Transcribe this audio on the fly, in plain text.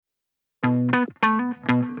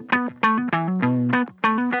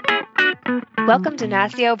Welcome to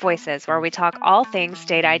NASCIO Voices, where we talk all things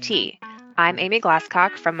state IT. I'm Amy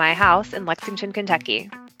Glasscock from my house in Lexington,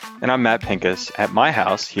 Kentucky. And I'm Matt Pincus at my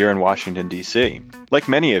house here in Washington, D.C. Like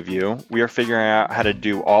many of you, we are figuring out how to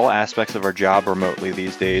do all aspects of our job remotely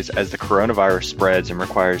these days as the coronavirus spreads and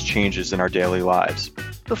requires changes in our daily lives.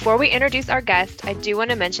 Before we introduce our guest, I do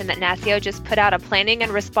want to mention that NASCIO just put out a planning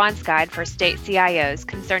and response guide for state CIOs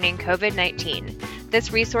concerning COVID-19.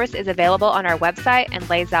 This resource is available on our website and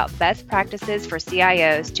lays out best practices for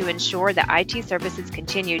CIOs to ensure that IT services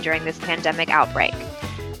continue during this pandemic outbreak.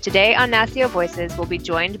 Today on NASCIO Voices, we'll be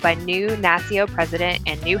joined by new NASCIO President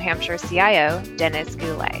and New Hampshire CIO, Dennis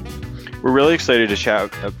Goulet. We're really excited to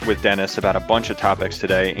chat with Dennis about a bunch of topics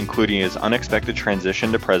today, including his unexpected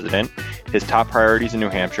transition to president, his top priorities in New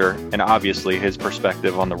Hampshire, and obviously his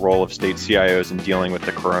perspective on the role of state CIOs in dealing with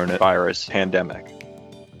the coronavirus pandemic.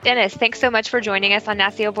 Dennis, thanks so much for joining us on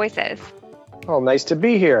NASCIO Voices. Oh, nice to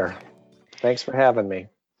be here. Thanks for having me.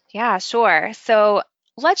 Yeah, sure. So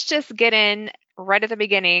let's just get in right at the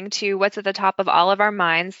beginning to what's at the top of all of our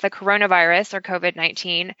minds, the coronavirus or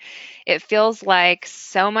COVID-19. It feels like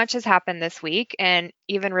so much has happened this week and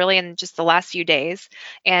even really in just the last few days.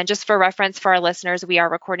 And just for reference for our listeners, we are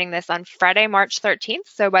recording this on Friday, March 13th.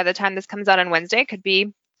 So by the time this comes out on Wednesday, it could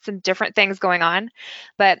be some different things going on,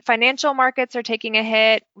 but financial markets are taking a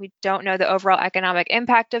hit. We don't know the overall economic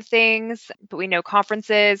impact of things, but we know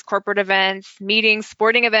conferences, corporate events, meetings,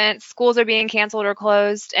 sporting events, schools are being canceled or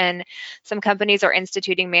closed, and some companies are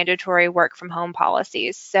instituting mandatory work from home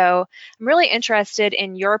policies. So I'm really interested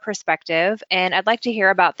in your perspective, and I'd like to hear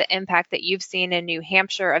about the impact that you've seen in New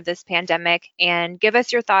Hampshire of this pandemic and give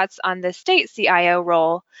us your thoughts on the state CIO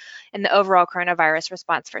role in the overall coronavirus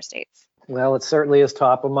response for states. Well, it certainly is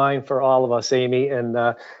top of mind for all of us, Amy. And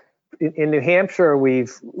in New Hampshire,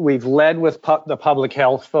 we've led with the public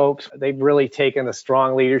health folks. They've really taken a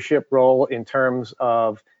strong leadership role in terms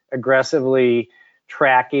of aggressively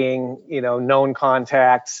tracking, known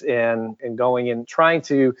contacts and going in, trying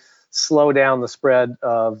to slow down the spread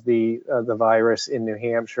of the virus in New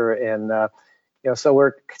Hampshire. And so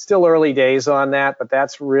we're still early days on that, but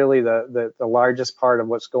that's really the largest part of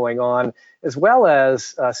what's going on, as well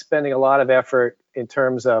as spending a lot of effort in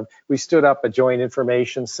terms of we stood up a joint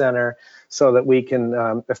information center so that we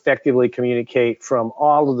can effectively communicate from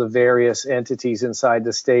all of the various entities inside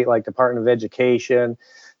the state, like Department of Education,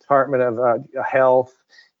 Department of Health,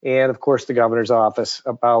 and of course the governor's office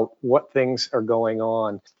about what things are going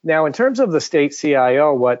on. Now, in terms of the state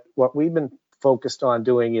CIO, what we've been focused on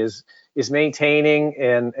doing is maintaining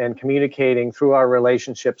and communicating through our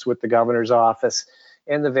relationships with the governor's office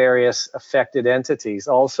and the various affected entities.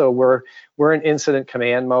 Also, we're in incident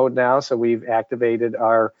command mode now, so we've activated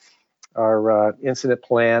our incident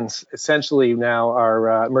plans. Essentially now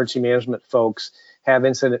our emergency management folks have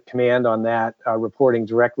incident command on that, reporting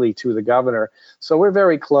directly to the governor. So we're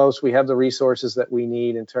very close. We have the resources that we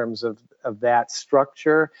need in terms of that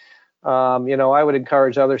structure. I would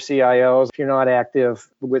encourage other CIOs, if you're not active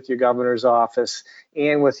with your governor's office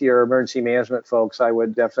and with your emergency management folks, I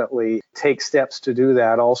would definitely take steps to do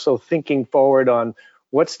that. Also thinking forward on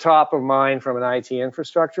what's top of mind from an IT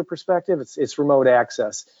infrastructure perspective, it's remote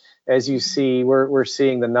access. As you see, we're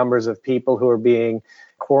seeing the numbers of people who are being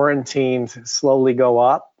quarantined slowly go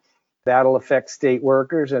up. That'll affect state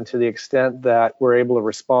workers, and to the extent that we're able to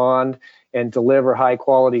respond and deliver high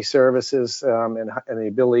quality services and the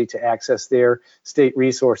ability to access their state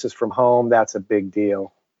resources from home, that's a big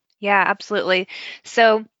deal. Yeah, absolutely.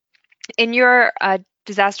 So in your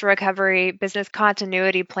disaster recovery business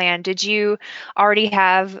continuity plan, did you already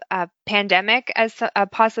have a pandemic as a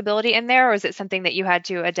possibility in there, or is it something that you had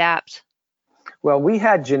to adapt? Well, we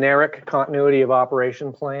had generic continuity of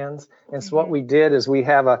operation plans. And so what we did is we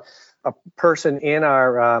have a person in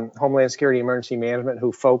our Homeland Security Emergency Management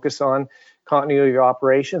who focus on continuity of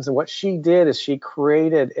operations. And what she did is she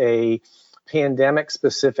created a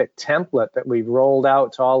pandemic-specific template that we've rolled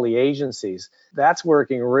out to all the agencies. That's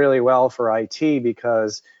working really well for IT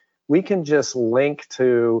because we can just link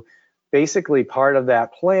to basically part of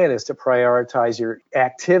that plan is to prioritize your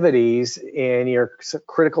activities and your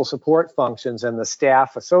critical support functions and the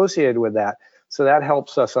staff associated with that. So that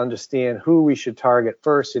helps us understand who we should target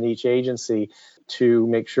first in each agency to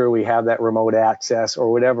make sure we have that remote access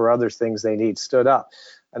or whatever other things they need stood up.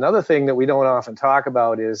 Another thing that we don't often talk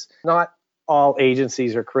about is not all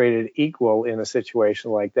agencies are created equal in a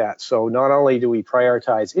situation like that. So not only do we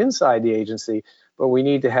prioritize inside the agency, but we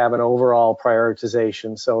need to have an overall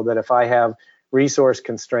prioritization so that if I have resource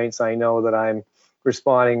constraints, I know that I'm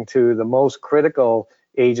responding to the most critical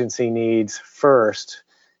agency needs first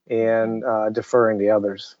and deferring to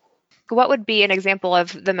others. What would be an example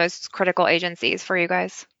of the most critical agencies for you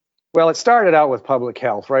guys? Well, it started out with public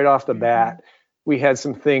health right off the bat. We had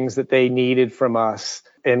some things that they needed from us,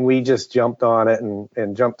 and we just jumped on it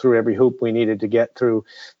and jumped through every hoop we needed to get through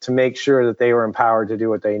to make sure that they were empowered to do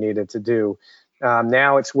what they needed to do.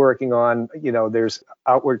 Now it's working on, there's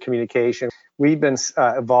outward communication. We've been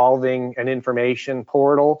evolving an information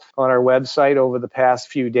portal on our website over the past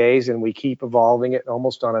few days, and we keep evolving it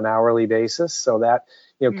almost on an hourly basis so that,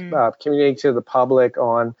 communicating to the public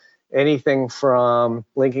on anything from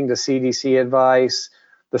linking to CDC advice,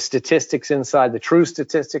 the statistics inside, the true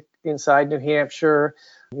statistic inside New Hampshire,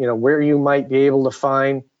 where you might be able to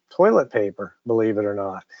find toilet paper, believe it or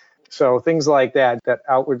not. So things like that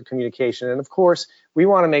outward communication. And of course, we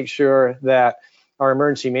want to make sure that our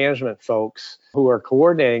emergency management folks who are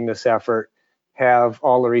coordinating this effort have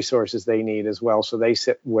all the resources they need as well. So they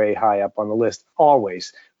sit way high up on the list,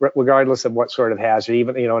 always, regardless of what sort of hazard,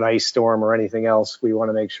 even, an ice storm or anything else, we want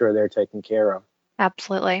to make sure they're taken care of.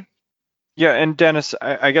 Absolutely. Yeah, and Dennis,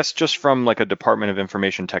 I guess just from like a Department of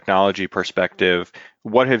Information Technology perspective,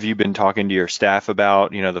 what have you been talking to your staff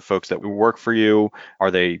about? The folks that work for you, are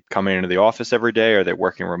they coming into the office every day? Are they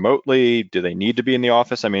working remotely? Do they need to be in the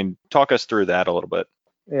office? I mean, talk us through that a little bit.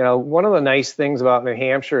 One of the nice things about New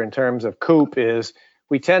Hampshire in terms of COOP is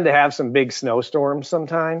we tend to have some big snowstorms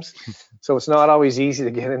sometimes. So it's not always easy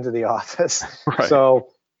to get into the office. Right. So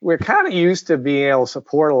we're kind of used to being able to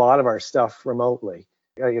support a lot of our stuff remotely.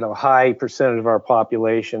 High percentage of our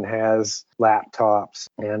population has laptops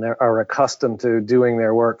and are accustomed to doing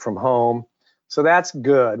their work from home. So that's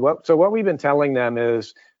good. So what we've been telling them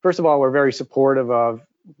is, first of all, we're very supportive of,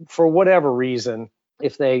 for whatever reason,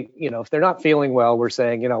 if they're not feeling well, we're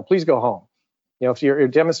saying, please go home. If you're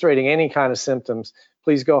demonstrating any kind of symptoms,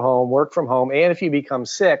 please go home, work from home. And if you become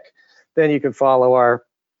sick, then you can follow our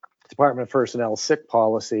Department of Personnel sick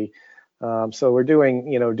policy. So we're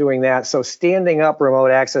doing that. So standing up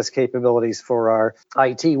remote access capabilities for our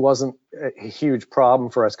IT wasn't a huge problem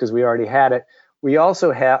for us because we already had it. We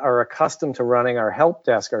also are accustomed to running our help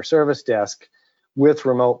desk, our service desk, with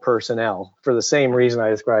remote personnel for the same reason I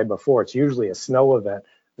described before. It's usually a snow event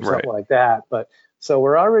or something like that. But so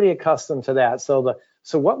we're already accustomed to that. So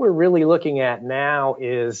what we're really looking at now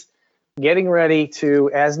is getting ready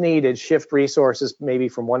to, as needed, shift resources maybe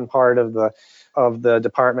from one part of the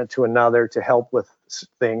department to another to help with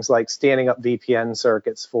things like standing up VPN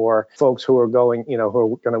circuits for folks who are going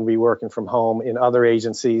to be working from home in other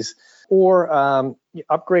agencies, or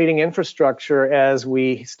upgrading infrastructure as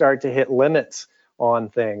we start to hit limits on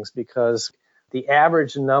things, because the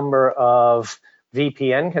average number of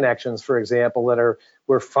VPN connections, for example,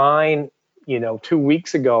 were fine, 2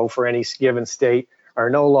 weeks ago for any given state are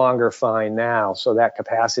no longer fine now. So that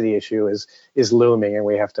capacity issue is looming, and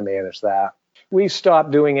we have to manage that. We've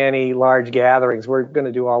stopped doing any large gatherings. We're going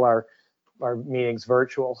to do all our meetings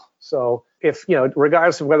virtual. So if,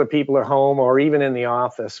 regardless of whether people are home or even in the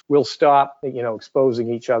office, we'll stop,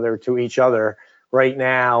 exposing each other to each other right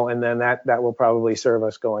now. And then that will probably serve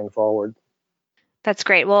us going forward. That's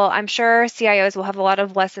great. Well, I'm sure CIOs will have a lot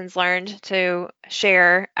of lessons learned to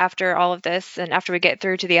share after all of this and after we get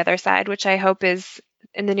through to the other side, which I hope is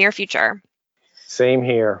in the near future. Same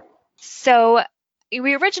here. So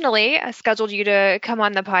we originally scheduled you to come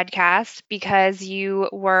on the podcast because you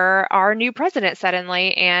were our new president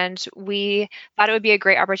suddenly, and we thought it would be a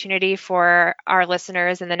great opportunity for our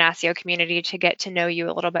listeners in the NASCIO community to get to know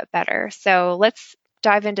you a little bit better. So let's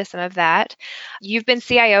dive into some of that. You've been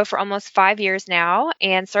CIO for almost 5 years now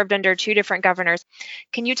and served under 2 different governors.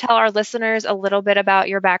 Can you tell our listeners a little bit about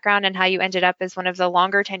your background and how you ended up as one of the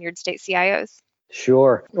longer tenured state CIOs?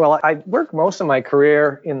 Sure. Well, I worked most of my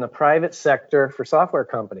career in the private sector for software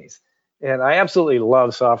companies, and I absolutely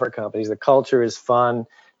love software companies. The culture is fun.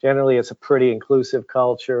 Generally, it's a pretty inclusive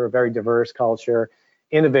culture, a very diverse culture,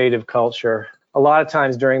 innovative culture. A lot of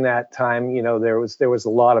times during that time, there was a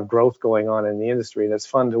lot of growth going on in the industry, and it's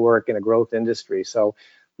fun to work in a growth industry. So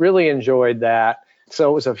really enjoyed that.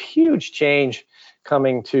 So it was a huge change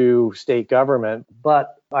coming to state government,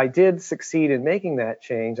 but I did succeed in making that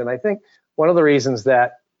change. And I think one of the reasons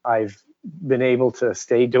that I've been able to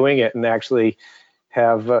stay doing it and actually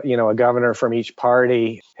have, a governor from each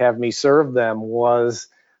party have me serve them was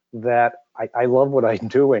that I love what I'm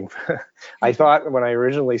doing. I thought when I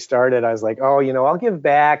originally started, I was like, I'll give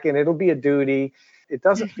back and it'll be a duty. It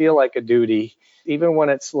doesn't feel like a duty, even when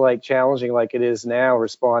it's like challenging like it is now,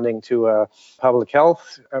 responding to a public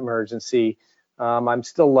health emergency. I'm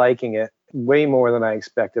still liking it way more than I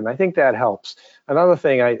expected. And I think that helps. Another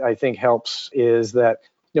thing I think helps is that,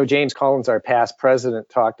 James Collins, our past president,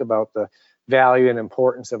 talked about the value and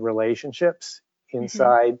importance of relationships Mm-hmm.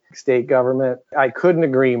 inside state government. I couldn't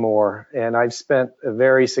agree more. And I've spent a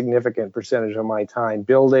very significant percentage of my time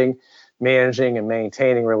building, managing, and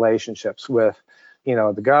maintaining relationships with,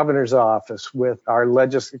 the governor's office, with our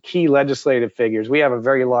key legislative figures. We have a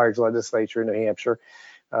very large legislature in New Hampshire.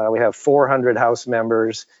 We have 400 House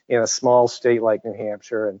members in a small state like New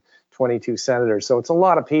Hampshire and 22 senators. So it's a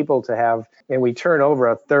lot of people to have, and we turn over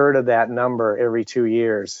a third of that number every 2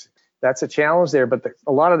 years. That's a challenge there, but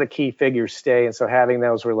a lot of the key figures stay, and so having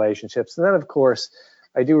those relationships. And then, of course,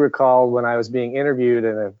 I do recall when I was being interviewed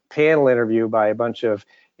in a panel interview by a bunch of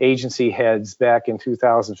agency heads back in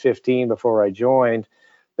 2015 before I joined,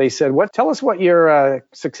 they said, tell us what your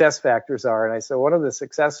success factors are. And I said, one of the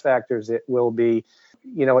success factors, it will be,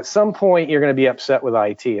 at some point you're going to be upset with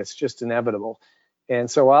IT. It's just inevitable. And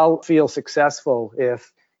so I'll feel successful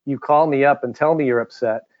if you call me up and tell me you're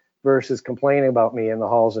upset versus complaining about me in the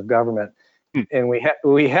halls of government. And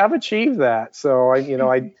we have achieved that. So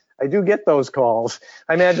I do get those calls.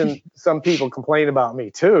 I imagine some people complain about me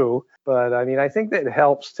too, but I think that it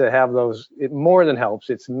helps to have those. It more than helps.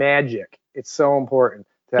 It's magic. It's so important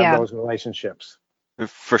to have those relationships.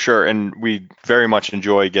 For sure. And we very much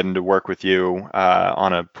enjoy getting to work with you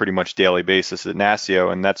on a pretty much daily basis at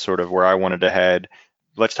NASCIO. And that's sort of where I wanted to head.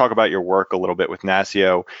 Let's talk about your work a little bit with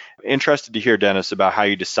NASCIO. Interested to hear, Dennis, about how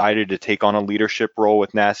you decided to take on a leadership role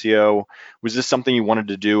with NASCIO. Was this something you wanted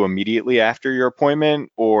to do immediately after your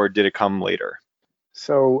appointment, or did it come later?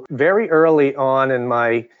 So very early on in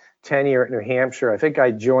my tenure at New Hampshire, I think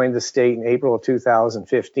I joined the state in April of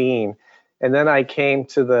 2015. And then I came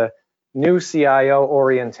to the new CIO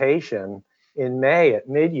orientation in May at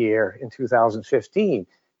mid-year in 2015.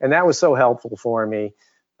 And that was so helpful for me.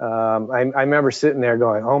 I remember sitting there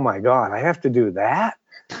going, oh my God, I have to do that?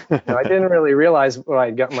 I didn't really realize what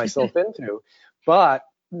I'd gotten myself into. But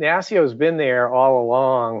NASCIO's been there all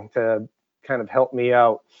along to kind of help me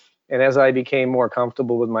out. And as I became more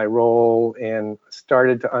comfortable with my role and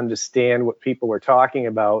started to understand what people were talking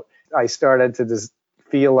about, I started to just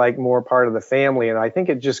feel like more part of the family. And I think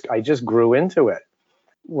I just grew into it.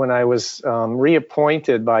 When I was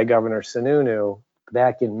reappointed by Governor Sununu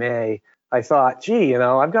back in May, I thought, gee,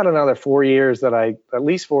 I've got another 4 years at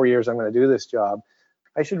least 4 years I'm going to do this job.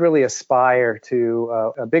 I should really aspire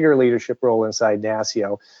to a bigger leadership role inside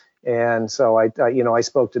NASCIO. And so I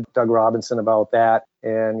spoke to Doug Robinson about that.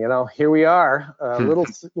 And, here we are, a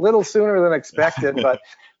little sooner than expected,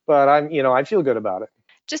 but I feel good about it.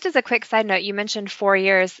 Just as a quick side note, you mentioned 4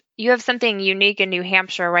 years. You have something unique in New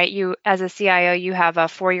Hampshire, right? You, as a CIO, you have a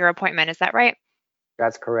 4-year appointment. Is that right?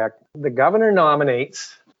 That's correct. The governor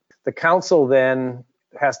nominates. The council then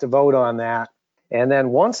has to vote on that. And then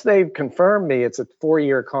once they've confirmed me, it's a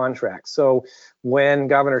 4-year contract. So when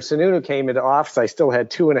Governor Sununu came into office, I still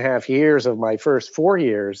had 2.5 years of my first 4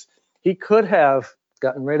 years. He could have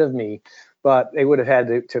gotten rid of me, but they would have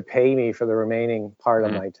had to pay me for the remaining part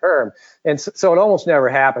of my term. And so it almost never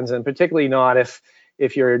happens, and particularly not if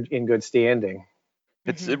you're in good standing.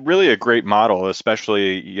 It's really a great model,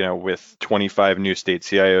 especially, with 25 new state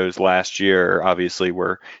CIOs last year. Obviously,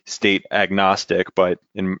 we're state agnostic, but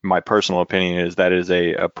in my personal opinion that is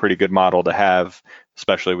a pretty good model to have,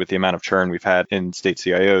 especially with the amount of churn we've had in state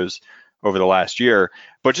CIOs over the last year.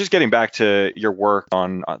 But just getting back to your work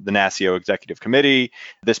on the NASCIO Executive Committee,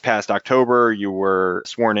 this past October, you were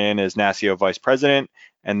sworn in as NASCIO Vice President.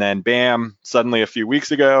 And then, bam, suddenly a few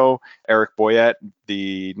weeks ago, Eric Boyette,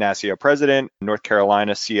 the NASCIO president, North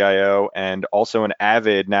Carolina CIO, and also an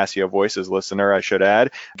avid NASCIO Voices listener, I should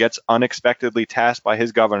add, gets unexpectedly tasked by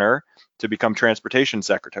his governor to become transportation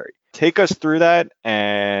secretary. Take us through that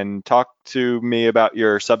and talk to me about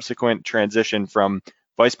your subsequent transition from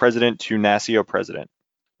vice president to NASCIO president.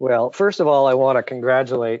 Well, first of all, I want to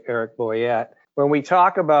congratulate Eric Boyette. When we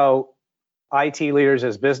talk about IT leaders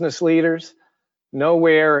as business leaders,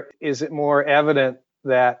 nowhere is it more evident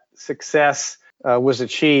that success was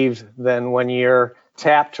achieved than when you're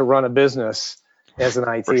tapped to run a business as an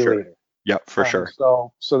IT leader. Yep, for sure.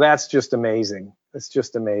 So that's just amazing. It's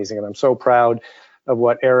just amazing. And I'm so proud of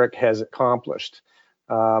what Eric has accomplished.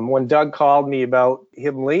 When Doug called me about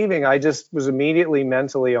him leaving, I just was immediately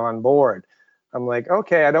mentally on board. I'm like,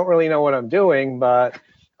 okay, I don't really know what I'm doing, but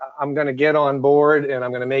I'm going to get on board and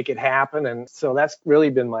I'm going to make it happen. And so that's really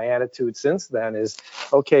been my attitude since then is,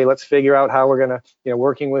 okay, let's figure out how we're going to,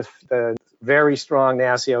 working with the very strong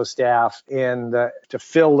NASCIO staff and to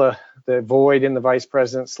fill the void in the vice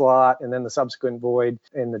president slot and then the subsequent void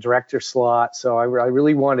in the director slot. So I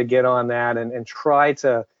really want to get on that and try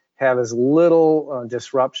to have as little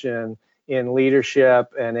disruption in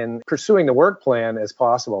leadership and in pursuing the work plan as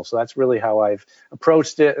possible. So that's really how I've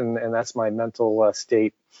approached it, and that's my mental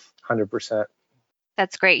state, 100%.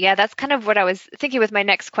 That's great. Yeah, that's kind of what I was thinking with my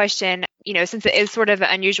next question. Since it is sort of an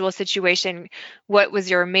unusual situation, what was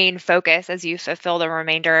your main focus as you fulfill the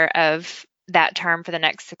remainder of that term for the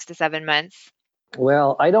next 6 to 7 months?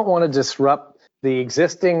 Well, I don't want to disrupt the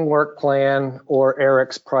existing work plan or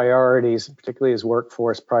Eric's priorities, particularly his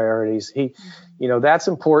workforce priorities. That's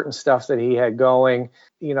important stuff that he had going.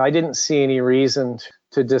 I didn't see any reason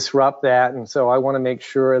to disrupt that. And so I want to make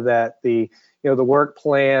sure that the work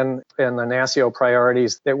plan and the NASCIO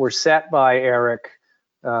priorities that were set by Eric,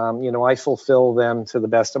 I fulfill them to the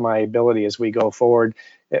best of my ability as we go forward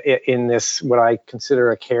in this, what I consider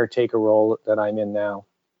a caretaker role that I'm in now.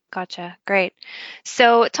 Gotcha. Great.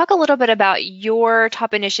 So talk a little bit about your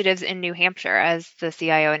top initiatives in New Hampshire as the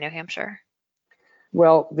CIO in New Hampshire.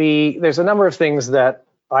 Well, there's a number of things that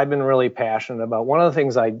I've been really passionate about. One of the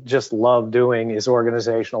things I just love doing is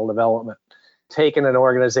organizational development, taking an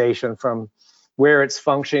organization from where it's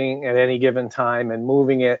functioning at any given time and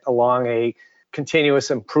moving it along a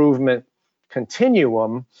continuous improvement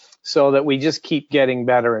continuum so that we just keep getting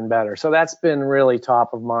better and better. So that's been really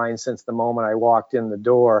top of mind since the moment I walked in the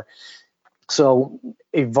door. So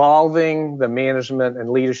evolving the management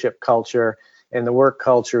and leadership culture and the work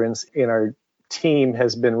culture in our team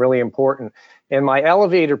has been really important. And my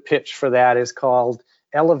elevator pitch for that is called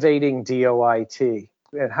Elevating DOIT.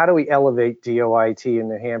 And how do we elevate DOIT in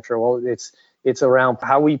New Hampshire? Well, it's around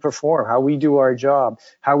how we perform, how we do our job,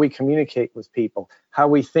 how we communicate with people, how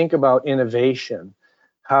we think about innovation,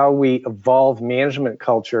 how we evolve management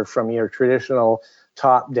culture from your traditional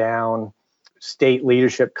top-down state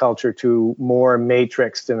leadership culture to more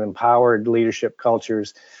matrixed and empowered leadership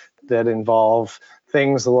cultures that involve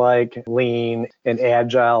things like lean and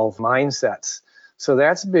agile mindsets. So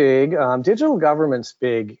that's big. Digital government's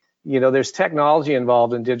big. There's technology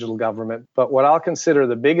involved in digital government, but what I'll consider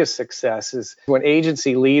the biggest success is when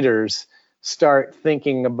agency leaders start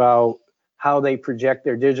thinking about how they project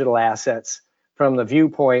their digital assets from the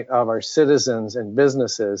viewpoint of our citizens and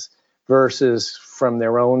businesses versus from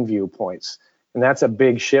their own viewpoints. And that's a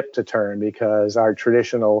big ship to turn because our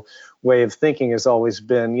traditional way of thinking has always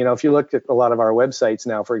been, if you looked at a lot of our websites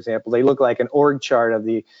now, for example, they look like an org chart of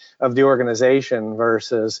the organization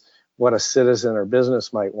versus what a citizen or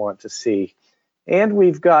business might want to see. And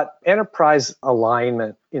we've got enterprise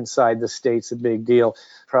alignment inside the state's a big deal,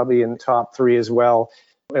 probably in the top 3 as well.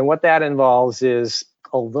 And what that involves is,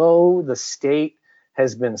 although the state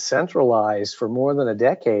has been centralized for more than a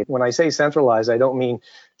decade, when I say centralized, I don't mean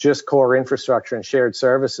just core infrastructure and shared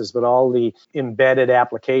services, but all the embedded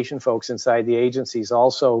application folks inside the agencies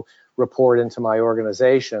also report into my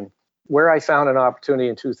organization. Where I found an opportunity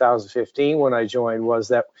in 2015 when I joined was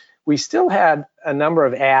that we still had a number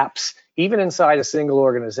of apps, even inside a single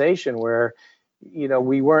organization, where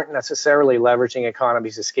we weren't necessarily leveraging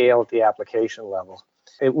economies of scale at the application level.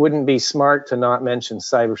 It wouldn't be smart to not mention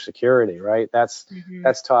cybersecurity, right? That's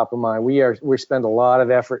top of mind. We spend a lot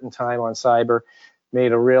of effort and time on cyber,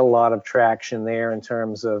 made a real lot of traction there in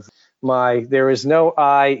terms of there is no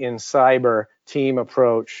I in cyber team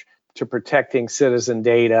approach to protecting citizen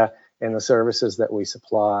data and the services that we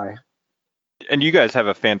supply. And you guys have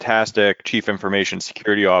a fantastic Chief Information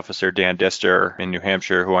Security Officer, Dan Dister, in New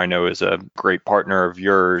Hampshire, who I know is a great partner of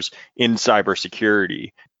yours in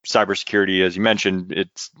cybersecurity. Cybersecurity, as you mentioned,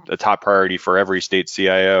 it's a top priority for every state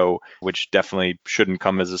CIO, which definitely shouldn't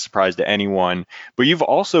come as a surprise to anyone. But you've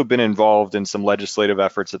also been involved in some legislative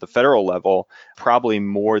efforts at the federal level, probably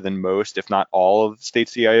more than most, if not all of state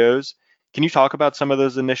CIOs. Can you talk about some of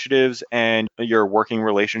those initiatives and your working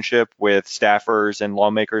relationship with staffers and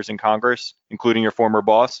lawmakers in Congress, including your former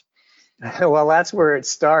boss? Well, that's where it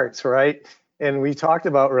starts, right? And we talked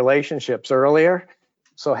about relationships earlier.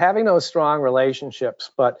 So having those strong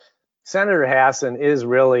relationships, but Senator Hassan is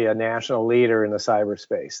really a national leader in the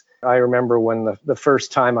cyberspace. I remember when the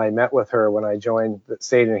first time I met with her when I joined the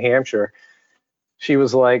state of New Hampshire, she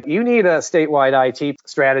was like, you need a statewide IT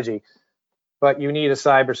strategy, but you need a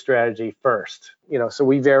cyber strategy first. So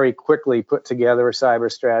we very quickly put together a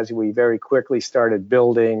cyber strategy. We very quickly started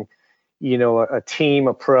building, a team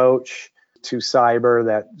approach to cyber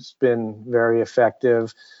that's been very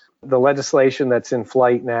effective. The legislation that's in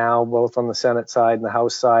flight now, both on the Senate side and the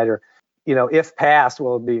House side, are, if passed,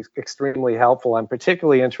 will be extremely helpful. I'm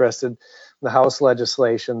particularly interested in the House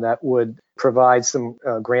legislation that would provide some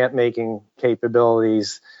grant-making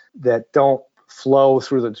capabilities that don't flow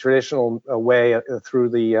through the traditional way through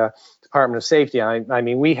the Department of Safety. I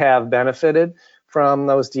mean, we have benefited from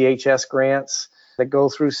those DHS grants that go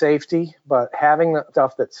through safety, but having the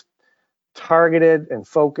stuff that's targeted and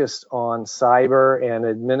focused on cyber and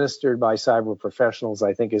administered by cyber professionals,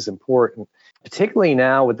 I think is important, particularly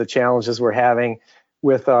now with the challenges we're having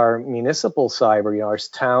with our municipal cyber, our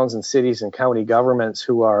towns and cities and county governments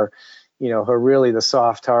who are really the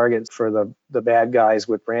soft targets for the bad guys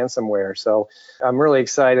with ransomware. So I'm really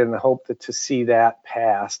excited and hope to see that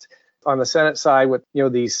passed. On the Senate side, with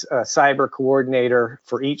these cyber coordinator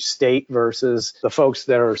for each state versus the folks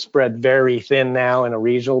that are spread very thin now in a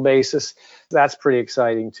regional basis, that's pretty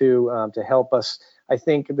exciting too, to help us. I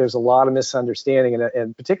think there's a lot of misunderstanding,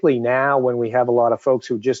 and particularly now when we have a lot of folks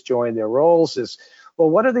who just joined their roles is, well,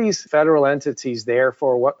 what are these federal entities there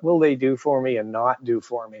for? What will they do for me and not do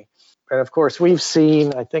for me? And of course, we've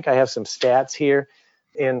seen, I think I have some stats here.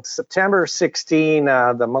 In September 16,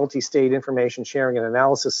 the Multi-State Information Sharing and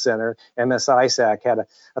Analysis Center, MSISAC, had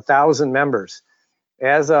 1,000 members.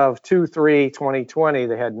 As of 2/3/2020,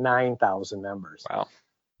 they had 9,000 members. Wow.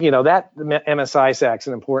 That MSISAC is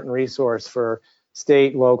an important resource for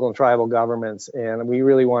state, local, and tribal governments, and we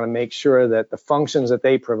really want to make sure that the functions that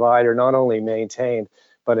they provide are not only maintained,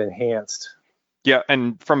 but enhanced. Yeah,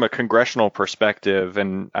 and from a congressional perspective,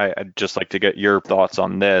 and I'd just like to get your thoughts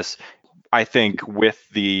on this, I think with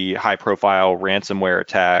the high-profile ransomware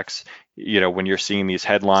attacks, when you're seeing these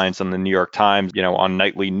headlines on the New York Times, on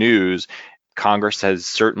nightly news, Congress has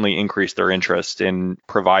certainly increased their interest in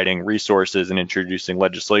providing resources and introducing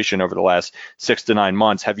legislation over the last 6 to 9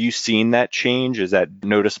 months. Have you seen that change? Is that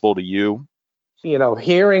noticeable to you?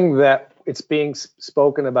 Hearing that it's being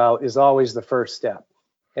spoken about is always the first step.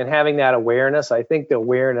 And having that awareness, I think the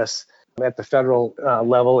awareness at the federal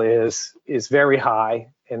level is very high.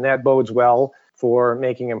 And that bodes well for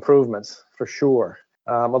making improvements, for sure.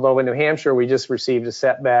 Although in New Hampshire, we just received a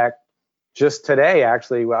setback just today,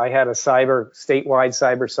 actually. I had a statewide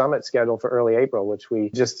cyber summit scheduled for early April, which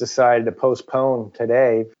we just decided to postpone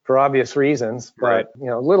today for obvious reasons. Right. But,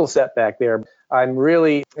 a little setback there. I'm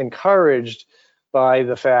really encouraged by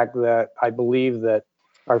the fact that I believe that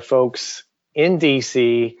our folks in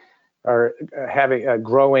DC are having a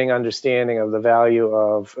growing understanding of the value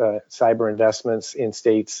of cyber investments in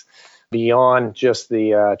states beyond just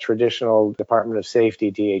the traditional Department of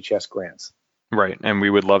Safety DHS grants. Right. And we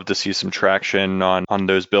would love to see some traction on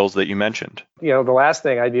those bills that you mentioned. The last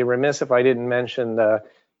thing, I'd be remiss if I didn't mention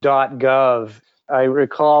 .gov. I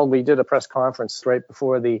recall we did a press conference right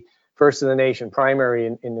before the First in the Nation primary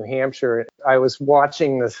in New Hampshire. I was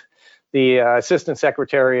watching the Assistant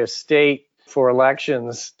Secretary of State for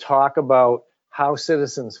Elections talk about how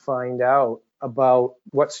citizens find out about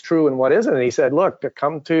what's true and what isn't. And he said, look, to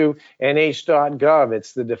come to nh.gov,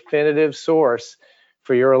 it's the definitive source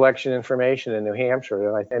for your election information in New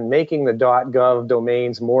Hampshire. And making the .gov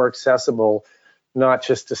domains more accessible, not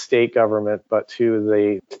just to state government, but to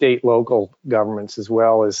the state local governments as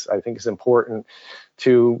well, I think is important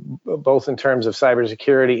to both in terms of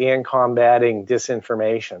cybersecurity and combating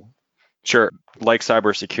disinformation. Sure. Like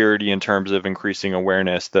cybersecurity in terms of increasing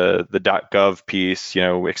awareness, the .gov piece,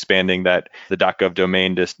 expanding that the .gov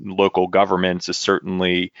domain to local governments is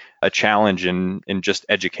certainly a challenge in just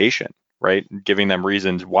education, right? Giving them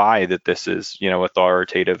reasons why that this is,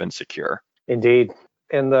 authoritative and secure. Indeed.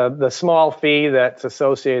 And the small fee that's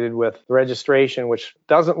associated with registration, which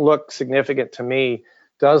doesn't look significant to me,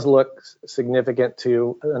 does look significant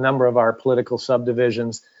to a number of our political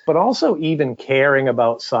subdivisions, but also even caring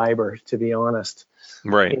about cyber, to be honest.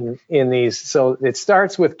 Right. In these. So it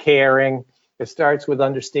starts with caring. It starts with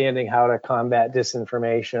understanding how to combat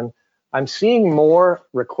disinformation. I'm seeing more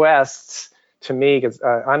requests to me, because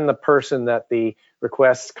I'm the person that the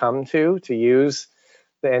requests come to use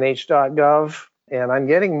the nh.gov. And I'm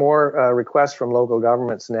getting more requests from local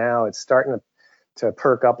governments now. It's starting to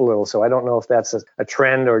perk up a little. So I don't know if that's a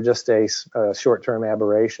trend or just a short-term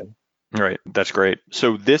aberration. Right. That's great.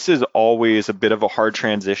 So this is always a bit of a hard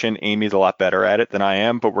transition. Amy's a lot better at it than I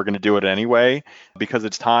am, but we're going to do it anyway because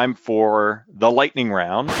it's time for the lightning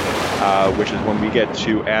round, which is when we get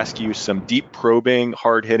to ask you some deep probing,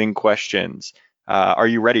 hard-hitting questions. Are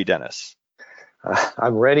you ready, Dennis?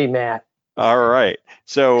 I'm ready, Matt. All right.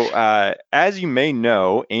 So as you may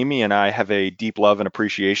know, Amy and I have a deep love and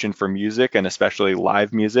appreciation for music and especially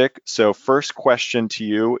live music. So first question to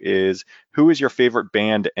you is, who is your favorite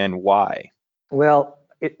band and why? Well,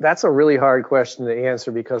 that's a really hard question to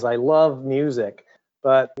answer because I love music.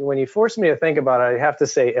 But when you force me to think about it, I have to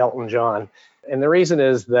say Elton John. And the reason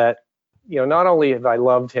is that, not only have I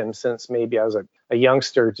loved him since maybe I was a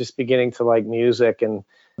youngster just beginning to like music, and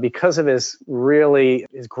because of his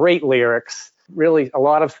great lyrics, really a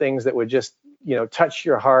lot of things that would just, touch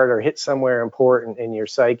your heart or hit somewhere important in your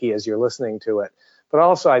psyche as you're listening to it. But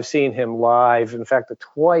also I've seen him live, in fact,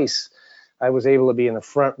 twice I was able to be in the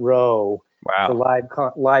front row for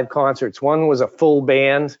live concerts. One was a full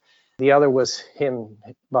band. The other was him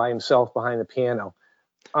by himself behind the piano.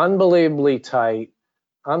 Unbelievably tight,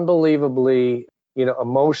 unbelievably,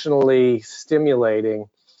 emotionally stimulating.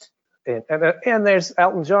 And there's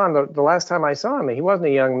Elton John. The last time I saw him, he wasn't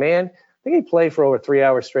a young man. I think he played for over 3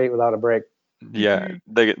 hours straight without a break. Yeah,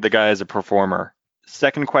 the guy is a performer.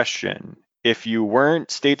 Second question. If you weren't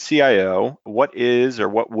state CIO, what is or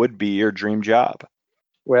what would be your dream job?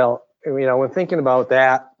 Well, when thinking about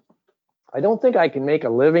that, I don't think I can make a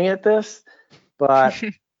living at this, but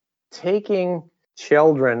taking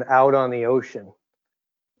children out on the ocean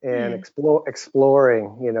and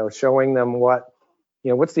exploring, showing them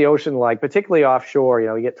what's the ocean like, particularly offshore.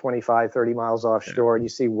 You get 25, 30 miles offshore and you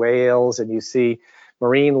see whales and you see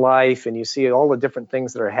marine life and you see all the different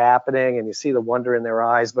things that are happening and you see the wonder in their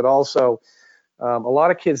eyes. But also a lot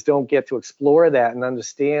of kids don't get to explore that and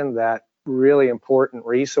understand that really important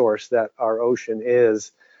resource that our ocean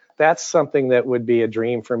is. That's something that would be a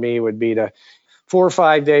dream for me, would be to 4 or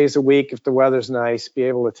 5 days a week, if the weather's nice, be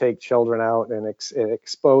able to take children out and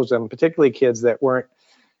expose them, particularly kids that weren't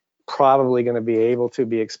probably going to be able to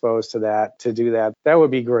be exposed to that, to do that. That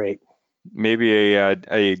would be great. Maybe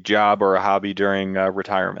a job or a hobby during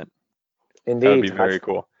retirement. Indeed. That would be very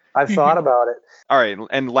cool. I've thought about it. All right.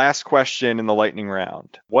 And last question in the lightning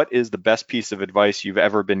round. What is the best piece of advice you've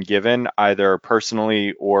ever been given, either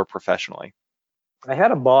personally or professionally? I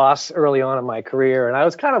had a boss early on in my career, and I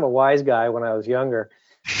was kind of a wise guy when I was younger.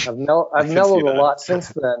 I've mellowed a lot since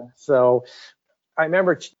then. So I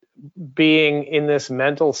remember being in this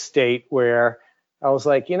mental state where I was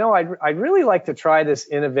like, I'd really like to try this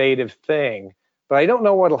innovative thing, but I don't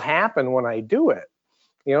know what'll happen when I do it.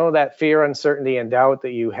 That fear, uncertainty, and doubt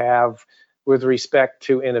that you have with respect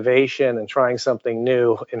to innovation and trying something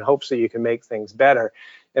new in hopes that you can make things better.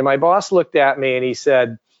 And my boss looked at me and he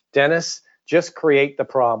said, "Dennis, just create the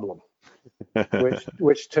problem,"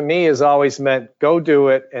 which to me has always meant go do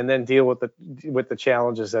it and then deal with the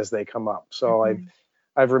challenges as they come up. So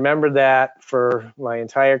I've remembered that for my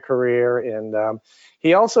entire career. And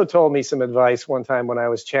he also told me some advice one time when I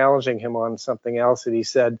was challenging him on something else, that he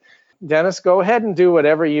said, "Dennis, go ahead and do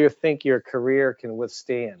whatever you think your career can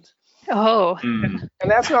withstand." Oh. And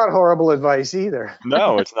that's not horrible advice either.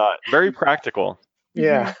 No, it's not. Very practical.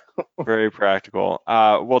 Yeah. Very practical.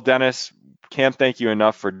 Well, Dennis, can't thank you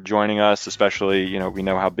enough for joining us, especially, we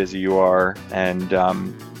know how busy you are, and,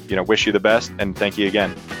 wish you the best, and thank you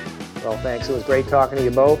again. Well, thanks. It was great talking to you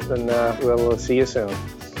both, and we'll see you soon.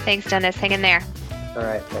 Thanks, Dennis. Hang in there. All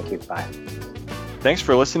right. Thank you. Bye. Thanks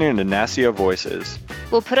for listening to NASCIO Voices.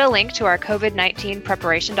 We'll put a link to our COVID-19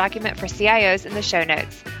 preparation document for CIOs in the show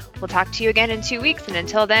notes. We'll talk to you again in 2 weeks, and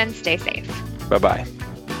until then, stay safe. Bye-bye.